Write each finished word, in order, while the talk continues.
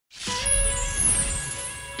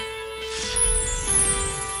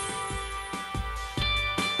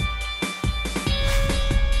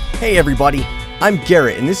Hey everybody, I'm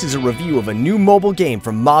Garrett and this is a review of a new mobile game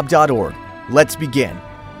from mob.org. Let's begin.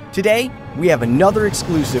 Today, we have another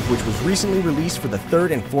exclusive which was recently released for the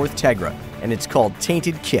 3rd and 4th Tegra, and it's called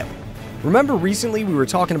Tainted Keep. Remember recently we were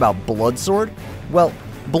talking about Bloodsword? Well,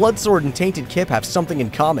 Bloodsword and Tainted Keep have something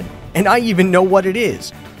in common, and I even know what it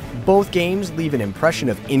is. Both games leave an impression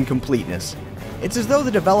of incompleteness. It's as though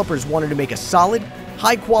the developers wanted to make a solid,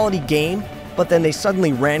 high-quality game, but then they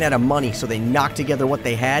suddenly ran out of money, so they knocked together what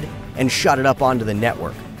they had and shot it up onto the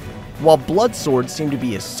network. While Bloodsword seemed to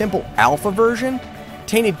be a simple alpha version,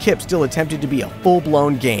 Tainted Keep still attempted to be a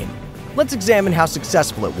full-blown game. Let's examine how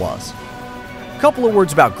successful it was. Couple of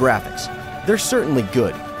words about graphics. They're certainly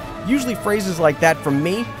good. Usually phrases like that from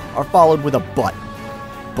me are followed with a but.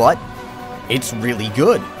 But it's really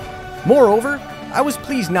good. Moreover, I was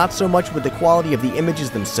pleased not so much with the quality of the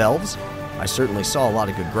images themselves, I certainly saw a lot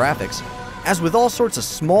of good graphics, as with all sorts of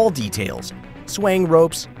small details, swaying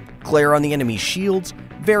ropes, glare on the enemy's shields,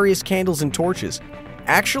 various candles and torches.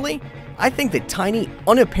 Actually, I think that tiny,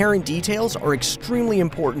 unapparent details are extremely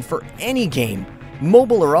important for any game,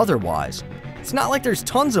 mobile or otherwise. It's not like there's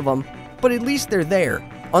tons of them, but at least they're there,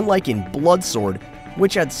 unlike in Bloodsword,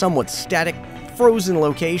 which had somewhat static, frozen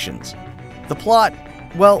locations. The plot,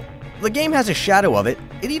 well, the game has a shadow of it.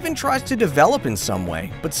 It even tries to develop in some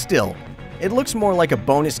way, but still, it looks more like a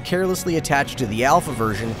bonus carelessly attached to the alpha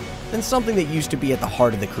version than something that used to be at the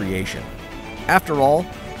heart of the creation. After all,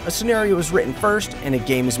 a scenario is written first and a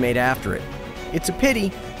game is made after it. It's a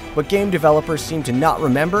pity, but game developers seem to not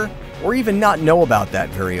remember or even not know about that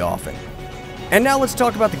very often. And now let's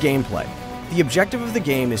talk about the gameplay. The objective of the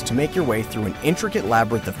game is to make your way through an intricate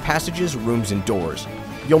labyrinth of passages, rooms, and doors.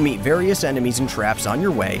 You'll meet various enemies and traps on your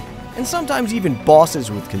way, and sometimes even bosses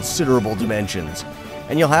with considerable dimensions.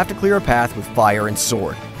 And you'll have to clear a path with fire and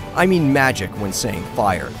sword. I mean magic when saying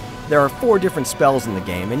fire. There are 4 different spells in the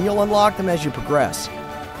game, and you'll unlock them as you progress.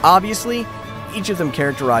 Obviously, each of them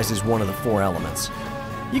characterizes one of the 4 elements.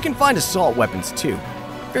 You can find assault weapons too.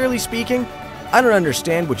 Fairly speaking, I don't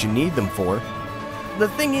understand what you need them for. The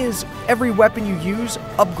thing is, every weapon you use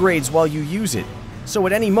upgrades while you use it, so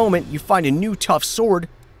at any moment you find a new tough sword,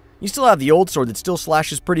 you still have the old sword that still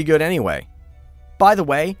slashes pretty good anyway. By the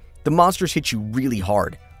way, the monsters hit you really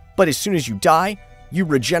hard, but as soon as you die, you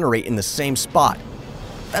regenerate in the same spot.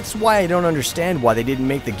 That's why I don't understand why they didn't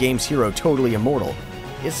make the game's hero totally immortal.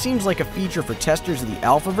 It seems like a feature for testers of the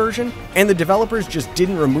alpha version, and the developers just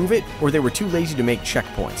didn't remove it or they were too lazy to make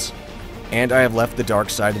checkpoints. And I have left the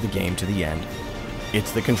dark side of the game to the end.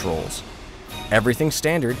 It's the controls. Everything's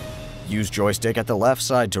standard. Use joystick at the left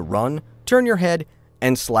side to run, turn your head,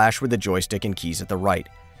 and slash with the joystick and keys at the right.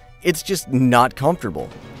 It's just not comfortable.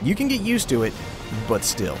 You can get used to it, but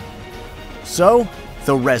still. So,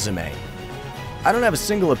 the resume. I don't have a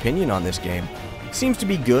single opinion on this game. Seems to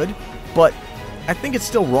be good, but I think it's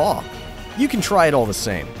still raw. You can try it all the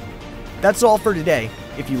same. That's all for today.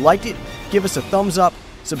 If you liked it, give us a thumbs up,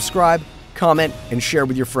 subscribe, comment, and share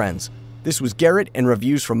with your friends. This was Garrett and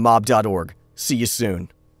reviews from mob.org. See you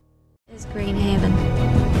soon. Is Greenhaven.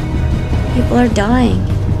 People are dying.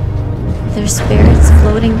 Their spirits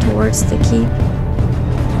floating towards the keep.